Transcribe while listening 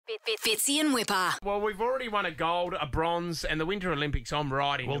Fitzy and Whipper. Well, we've already won a gold, a bronze, and the Winter Olympics. I'm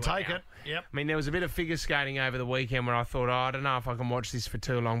right into We'll take now. it. Yep. I mean, there was a bit of figure skating over the weekend where I thought, I don't know if I can watch this for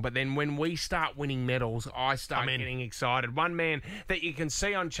too long. But then when we start winning medals, I start getting excited. One man that you can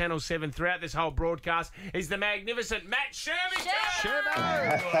see on Channel 7 throughout this whole broadcast is the magnificent Matt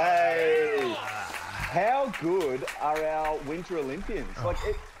Shirvington. Hey, how good are our Winter Olympians? Like,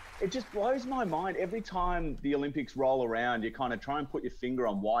 it just blows my mind. Every time the Olympics roll around, you kind of try and put your finger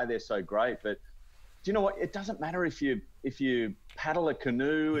on why they're so great. But do you know what? It doesn't matter if you paddle a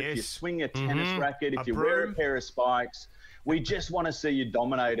canoe, if you swing a tennis racket, if you wear a pair of spikes. We just want to see you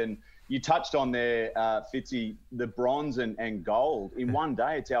dominate. And you touched on there, Fitzy, the bronze and gold in one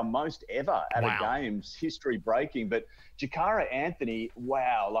day. It's our most ever at a Games, history breaking. But Jakara Anthony,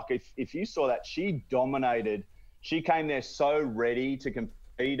 wow! Like if you saw that, she dominated. She came there so ready to compete.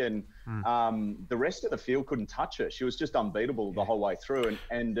 And the rest of the field couldn't touch her. She was just unbeatable the whole way through.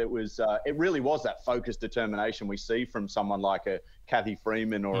 And it was, it really was that focused determination we see from someone like a Kathy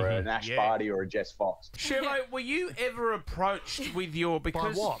Freeman or an Ash Barty or a Jess Fox. Shirvo, were you ever approached with your...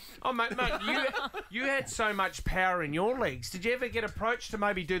 Because, by what? Oh, mate, you had so much power in your legs. Did you ever get approached to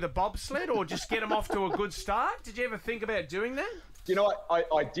maybe do the bobsled or just get them off to a good start? Did you ever think about doing that? You know what?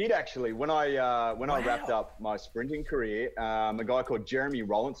 I did actually. When I wrapped up my sprinting career, a guy called Jeremy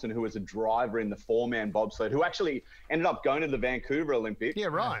Rollinson, who was a driver in the 4-man bobsled, who actually ended up going to the Vancouver Olympics. Yeah,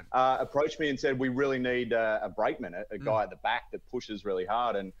 right. Approached me and said, we really need a brakeman, a guy at the back that pushes really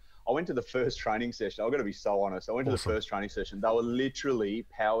hard. And I went to the first training session. I've got to be so honest. I went to the first training session. They were literally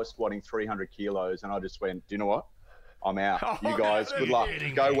power squatting 300 kilos. And I just went, do you know what? I'm out. You guys, good luck.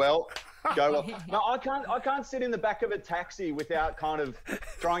 Go well. Go well. No, I can't sit in the back of a taxi without kind of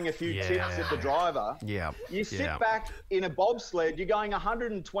throwing a few tips at the driver. Yeah. You sit back in a bobsled, you're going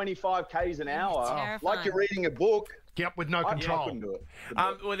 125 k's an hour, like you're reading a book. Yep, with no control. I couldn't do it.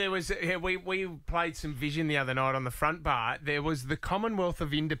 Well, there was we played some Vision the other night on the front bar. There was the Commonwealth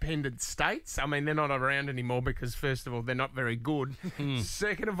of Independent States. I mean, they're not around anymore because, first of all, they're not very good.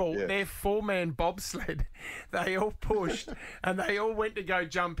 Second of all, their 4-man bobsled, they all pushed and they all went to go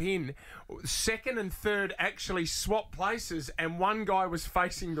jump in. Second and third actually swapped places and one guy was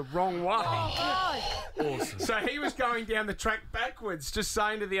facing the wrong way. Awesome. So he was going down the track backwards, just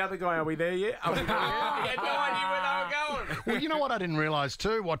saying to the other guy, are we there yet? Are we there yet? He had no idea where they were going. Well, you know what I didn't realise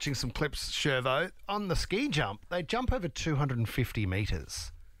too, watching some clips, Shervo, on the ski jump, they jump over 250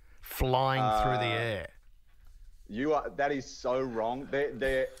 metres, flying through the air. That is so wrong.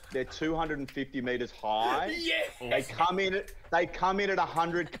 They're 250 metres high. Yeah. They come in at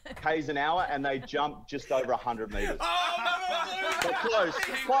 100 k's an hour and they jump just over 100 metres. Oh, So close.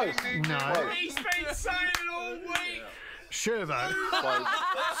 No. Close. he's been saying it all week. Shervo,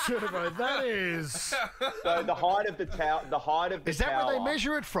 that is... So the height of the tower. Is that where they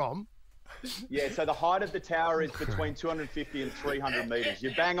measure it from? Yeah. So the height of the tower is between 250 and 300 metres.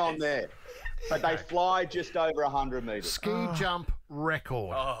 You're bang on there. But they fly just over 100 metres. Ski jump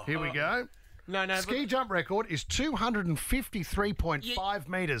record. Here we go. No. Ski jump record is 253.5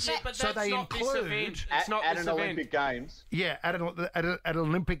 metres. But so that's they not this include event. It's not at this an event. Olympic Games. Yeah, at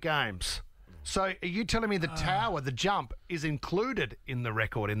Olympic Games. So are you telling me the tower, the jump, is included in the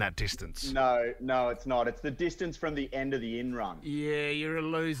record in that distance? No, it's not. It's the distance from the end of the in-run. Yeah, you're a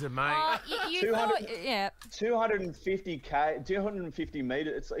loser, mate. You thought, 250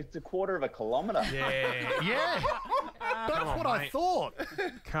 metres. It's a quarter of a kilometre. Yeah. That's what I thought.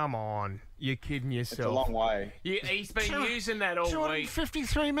 Come on. You're kidding yourself. It's a long way. He's been using that all week.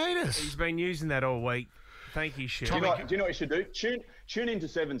 253 metres. He's been using that all week. Thank you, Shirley. Do you know what you should do? Tune into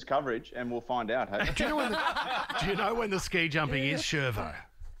Seven's coverage and we'll find out. Hey? Do you know when the ski jumping is, Shervo?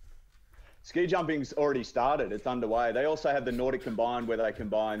 Ski jumping's already started. It's underway. They also have the Nordic combined where they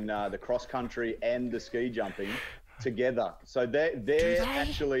combine the cross country and the ski jumping together. So they're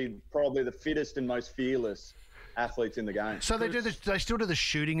actually probably the fittest and most fearless athletes in the game. So they still do the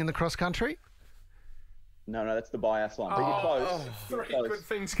shooting in the cross country? No, that's the biathlon. But you're close. Three good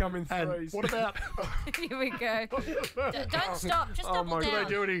things come in threes. What about... here we go. Don't stop. Just double Do down. they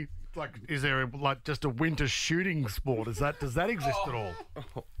do any... is there just a winter shooting sport? Does that exist at all?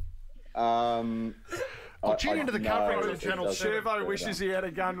 I'll tune into the coverage of Channel 7. Shirvo wishes he had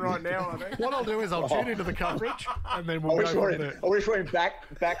a gun right now, I think. What I'll do is I'll tune into the coverage and then we'll I go from there. wish we're in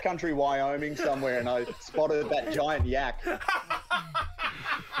backcountry Wyoming somewhere and I spotted that giant yak.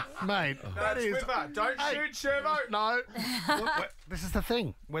 Mate, that is... Don't shoot, Shirvo. No. This is the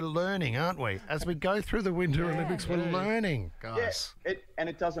thing. We're learning, aren't we? As we go through the Winter Olympics, we're learning, guys. Yeah,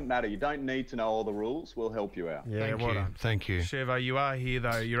 it doesn't matter. You don't need to know all the rules. We'll help you out. Yeah, Thank you. Shirvo, you are here,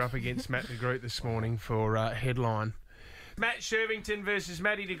 though. You're up against Matt de Groot this morning for headline. Matt Shirvington versus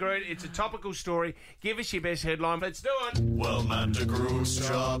Matty de Groot. It's a topical story. Give us your best headline. Let's do it. Well, Matt de Groot's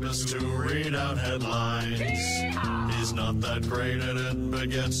job is to read out headlines. He's not that great at it, but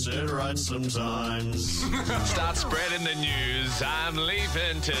gets it right sometimes. Start spreading the news. I'm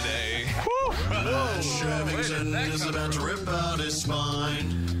leaving today. Matt Shirvington is about to rip out his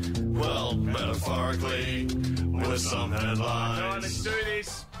spine. Well, metaphorically, with some All right, headlines. let's do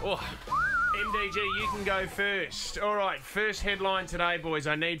this. Oh, MDG, you can go first. All right, first headline today, boys,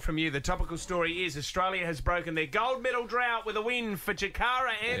 I need from you. The topical story is Australia has broken their gold medal drought with a win for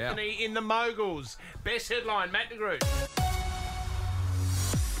Jakara Anthony in the moguls. Best headline, Matt de Groot.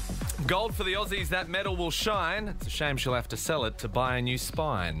 gold for the Aussies. That medal will shine. It's a shame she'll have to sell it to buy a new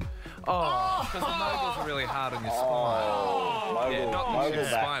spine. Oh, because the moguls are really hard on your spine. Mogul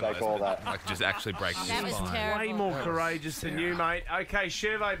back, they call that. Like just actually break your That was spine. terrible. Way more courageous than you, mate. Okay,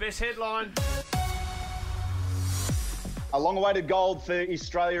 Shervo, best headline. A long-awaited gold for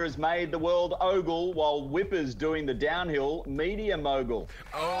Australia has made the world ogle while Whipper's doing the downhill media mogul.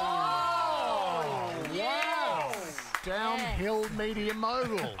 Downhill media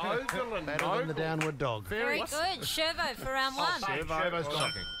mogul. Ogle and Better than the downward dog. Very good. Shervo for round one. Shervo's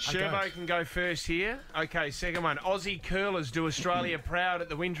gone. Shervo can go first here. Okay, second one. Aussie curlers do Australia proud at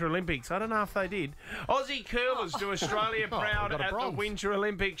the Winter Olympics. I don't know if they did. Aussie curlers do Australia proud got a at the bronze. Winter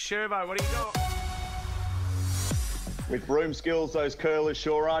Olympics. Shervo, what do you got? With broom skills, those curlers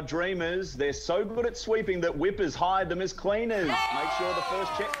sure are dreamers. They're so good at sweeping that Whippers hide them as cleaners. Make sure the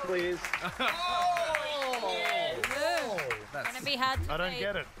first check clears. Gonna be hard to I don't beat.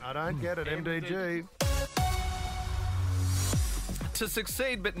 get it. I don't get it. MDG. To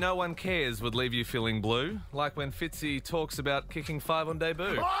succeed but no one cares would leave you feeling blue, like when Fitzy talks about kicking 5 on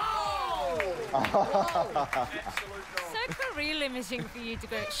debut. So career limiting for you to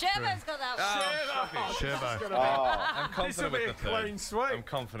go. Shervo's got that one. Shervo. This will be a clean sweep. I'm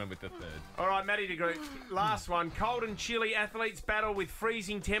confident with the third. All right, Matty de Groot. Last one. Cold and chilly athletes battle with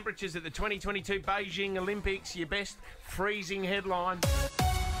freezing temperatures at the 2022 Beijing Olympics. Your best freezing headline.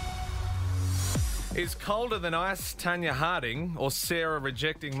 Is colder than ice Tanya Harding or Sarah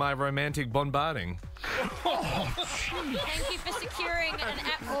rejecting my romantic bombarding? Thank you for securing an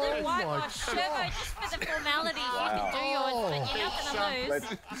absolute whitewash. Shervo, just for the formality, you can do yours, but you're not going to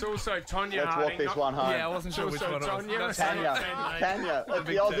lose. It's also Tonya Let's walk Harding. this one home. Yeah, I wasn't sure which also one it was. Tonya. That's Tanya. Tanya, that's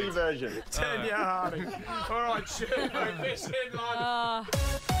the Aussie version. Tonya Harding. All right, Shervo, best headline.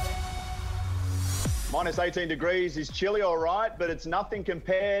 Minus 18 degrees is chilly, all right, but it's nothing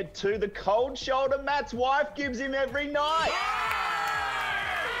compared to the cold shoulder Matt's wife gives him every night.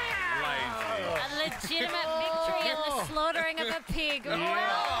 A legitimate victory in the slaughtering of a pig.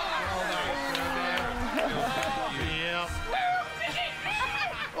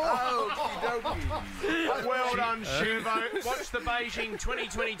 Well done, Shervo. Watch the Beijing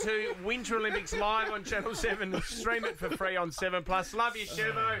 2022 Winter Olympics live on Channel 7. Stream it for free on 7 Plus. Love you,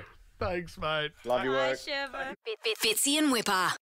 Shervo. Thanks, mate. Love your Bye, work. Shervo. Fitzy and Whipper.